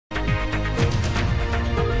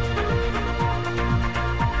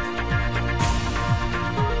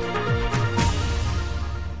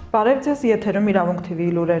Բարև ձեզ, եթերում իրավունք TV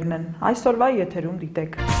լուրերն են, այսօրվա եթերում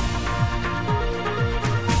դիտեք։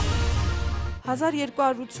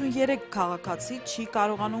 1283 քաղաքացի չի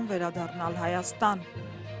կարողանում վերադառնալ Հայաստան։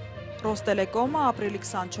 Ռոստելեկոմը ապրիլի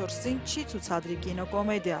 24-ին չի ցուցադրի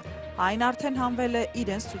կինոկոմեդիա, այն արդեն հանվել է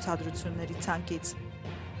իրենց ցուցադրությունների ցանկից։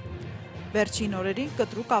 Վերջին օրերին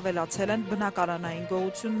կտրուկ ավելացել են բնակարանային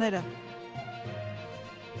գողությունները։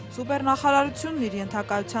 Սուպերնախարարությունն իր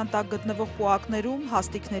ենթակայության տակ գտնվող պոակներում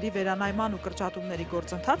հաստիքների վերանայման ու կրճատումների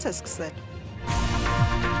գործընթաց է սկսել։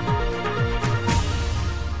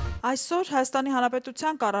 Այսօր Հայաստանի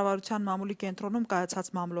Հանրապետության կառավարության մամուլի կենտրոնում կայացած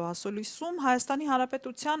մամլոասուլիսում Հայաստանի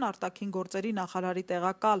Հանրապետության արտաքին գործերի նախարարի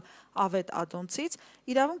տեղակալ Ավետ Ադոնցից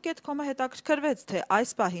իրավունք.com-ը հետաքրքրվեց, թե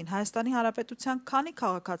այս պահին Հայաստանի Հանրապետության քանի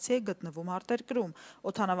քաղաքացի է գտնվում արտերկրում,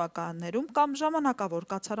 օդանավակայաններում կամ ժամանակավոր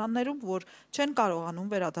կացարաններում, որ չեն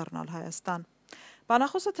կարողանում վերադառնալ Հայաստան։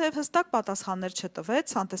 Բանախոսը թեև հստակ պատասխաններ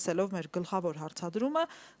չտվեց, անտեսելով մեր գլխավոր հարցադրումը,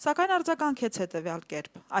 սակայն արձագանքեց հետևյալ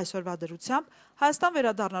կերպ. Այսօրվա դրությամբ Հայաստան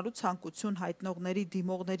վերադառնալու ցանկություն հայտնողների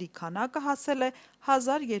դիմողների քանակը հասել է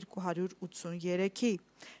 1283-ի։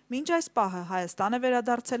 Մինչ այս պահը Հայաստան է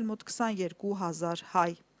վերադարձել մոտ 22,000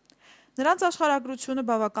 հայ։ Նրանց աշխարհագրությունը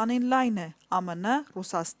բավականին լայն է՝ ԱՄՆ,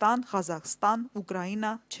 Ռուսաստան, Ղազախստան,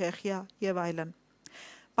 Ուկրաինա, Չեխիա եւ այլն։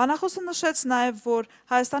 Բանախոսը նշեց նաև, որ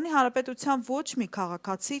Հայաստանի Հանրապետության ոչ մի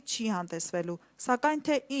քաղաքացի չի հանդեսվելու, սակայն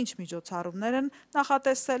թե ինչ միջոցառումներ են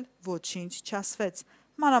նախատեսել, ոչինչ չասվեց։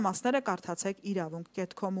 Մանրամասները կարդացեք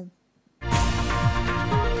իրավունք.com-ում։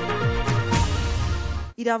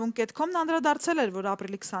 Իրավունք.com-ն անդրադարձել էր, որ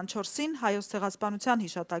ապրիլի 24-ին Հայոց ցեղասպանության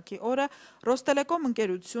հիշատակի օրը Ռոստելեկոմ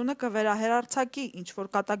ընկերությունը կվերահեռարձակի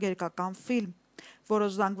ինչ-որ կատակերգական ֆիլմ։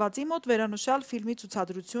 Որոշ զանգվածի մոտ վերանշյալ ֆիլմի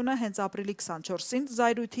ցուցադրությունը հենց ապրիլի 24-ին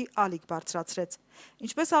զայրույթի ալիք բարձրացրեց։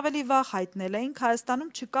 Ինչպես ավելի վաղ հայտնել էինք,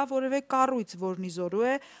 Հայաստանում չկա որևէ կառույց, որն ի զորու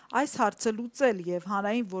է այս հարցը լուծել եւ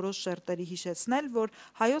հանրային որոշ շերտերի հիշեցնել, որ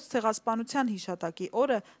Հայոց ցեղասպանության հիշատակի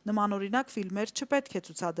օրը նմանօրինակ ֆիլմեր չպետք է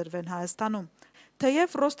ցուցադրվեն Հայաստանում։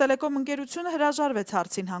 Թեև Ռոստելեկոմ ընկերությունը հրաժարվեց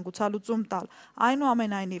հարցին հանգուցալուծում տալ,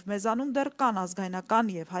 այնուամենայնիվ մեզանում դեռ կան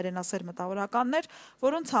ազգայնական եւ հայրենասեր մտավորականներ,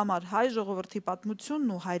 որոնց համար հայ ժողովրդի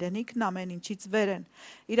պատմությունն ու հայրենիքն ամեն ինչից վեր են։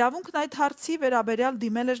 Իրավունքն այդ հարցի վերաբերյալ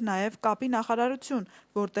դիմել էր նաեւ կապի նախարարություն,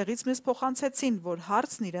 որտեղից մեզ փոխանցեցին, որ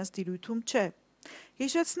հարցն իրենց տիրույթում չէ։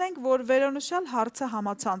 Հիշեցնենք, որ վերոնշյալ հարցը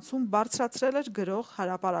համացանցում բարձրացրել էր գրող,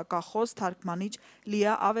 հրապարակախոս, թարգմանիչ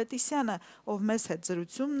Լիա Ավետիսյանը, ով մեզ հետ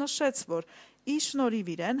զրույցում նշեց, որ ի շնորհիվ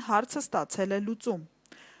իրեն հարցը ստացել է լուծում։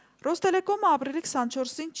 Ռոստելեկոմը ապրիլի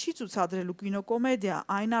 24-ին չի ցուցադրելու կինոկոմեդիա,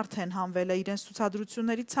 այն արդեն հանվել է իրենց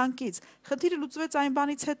ցուցադրությունների ցանկից։ Խնդիրը լուծվեց այն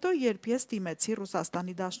բանից հետո, երբ ես դիմեցի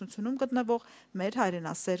Ռուսաստանի Դաշնությունում գտնվող մեր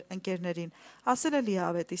հայրենասեր ընկերներին, ասել է Լիա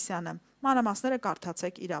Ավետիսյանը։ Մանրամասները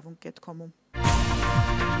կարդացեք իրավունք.com-ում։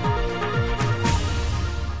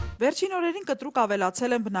 Վերջին օրերին կտրուկ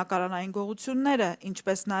ավելացել են բնակարանային գողությունները,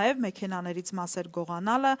 ինչպես նաև մեքենաներից մասեր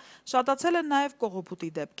գողանալը, շատացել են նաև կողոպուտի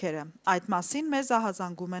դեպքերը։ Այդ մասին մեզ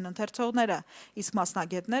ահազանգում են ընթերցողները, իսկ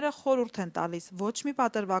մասնագետները խորհուրդ են տալիս ոչ մի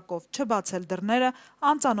պատրվակով չբացել դռները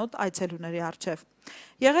անծանոթ այցելուների առջև։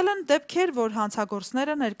 Եղել են դեպքեր, որ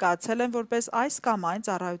հանցագործները ներկայացել են որպես այս կամ այն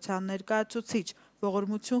ծառայության ներկայացուցիչ,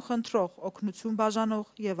 ողորմություն խնդրող, օգնություն բաժանող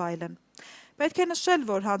եւ այլն։ Պետք է նշել,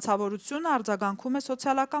 որ հանցավորությունը արձագանքում է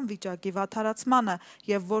սոցիալական վիճակի վատթարացմանը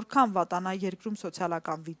եւ որքան վատանա երկրում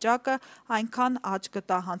սոցիալական վիճակը, այնքան աճ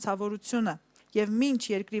կտա հանցավորությունը։ Եվ մինչ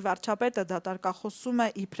երկրի վարչապետը դատարկախոսում է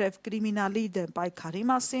իբրև կրիմինալի դեմ պայքարի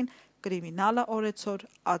մասին, կրիմինալը օրեցօր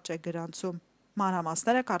աճ է գրանցում։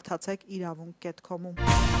 Մանրամասները կարդացեք իրավունք.com-ում։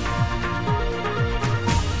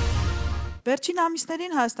 Վերջին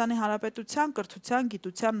ամիսներին Հայաստանի Հանրապետության կրթության,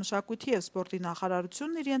 գիտության, մշակույթի և սպորտի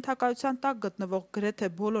նախարարությունն իր ենթակայության տակ գտնվող գրեթե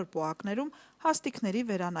բոլոր պոակներում հաստիքների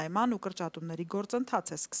վերանայման ու կրճատումների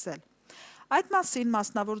գործընթաց է սկսել։ Այդ մասին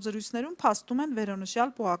մասնավոր զրույցներում փաստում են վերոնշյալ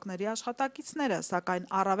պոակների աշխատակիցները, սակայն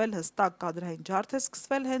առավել հստակ կադրային ջարդ է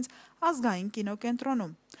սկսվել հենց ազգային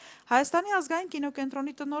կինոկենտրոնում։ Հայաստանի ազգային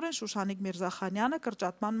կինոկենտրոնի տնօրեն Շուշանիկ Միրզախանյանը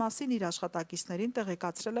կրճատման մասին իր աշխատակիցներին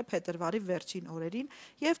տեղեկացրել է փետրվարի վերջին օրերին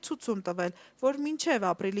և ցույց տվել, որ մինչև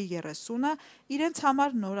ապրիլի 30-ը իրենց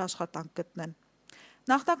համար նոր աշխատանք գտնեն։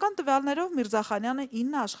 Նախնական տվյալներով Միրզախանյանը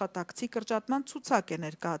 9 աշխատակցի կրճատման ցուցակ է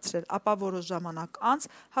ներկայացրել, ապա որոշ ժամանակ անց,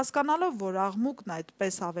 հասկանալով, որ աղմուկն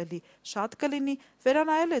այդպես ավելի շատ կլինի,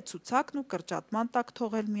 վերանայել է ցուցակն ու կրճատման տակ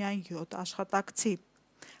թողել միայն 7 աշխատակցի,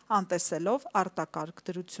 անտեսելով արտակարգ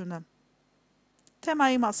դրությունը։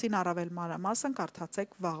 Թեմայի մասին առավել մանրամասն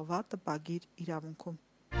կարդացեք վաղվա տպագիր իրավունքում։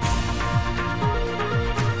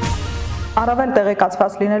 Առավել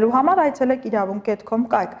տեղեկացված լինելու համար այցելեք իրավունք.com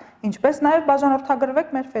կայք, ինչպես նաև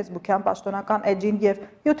բաժանորդագրվեք մեր Facebook-յան պաշտոնական էջին և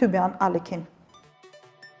YouTube-յան ալիքին։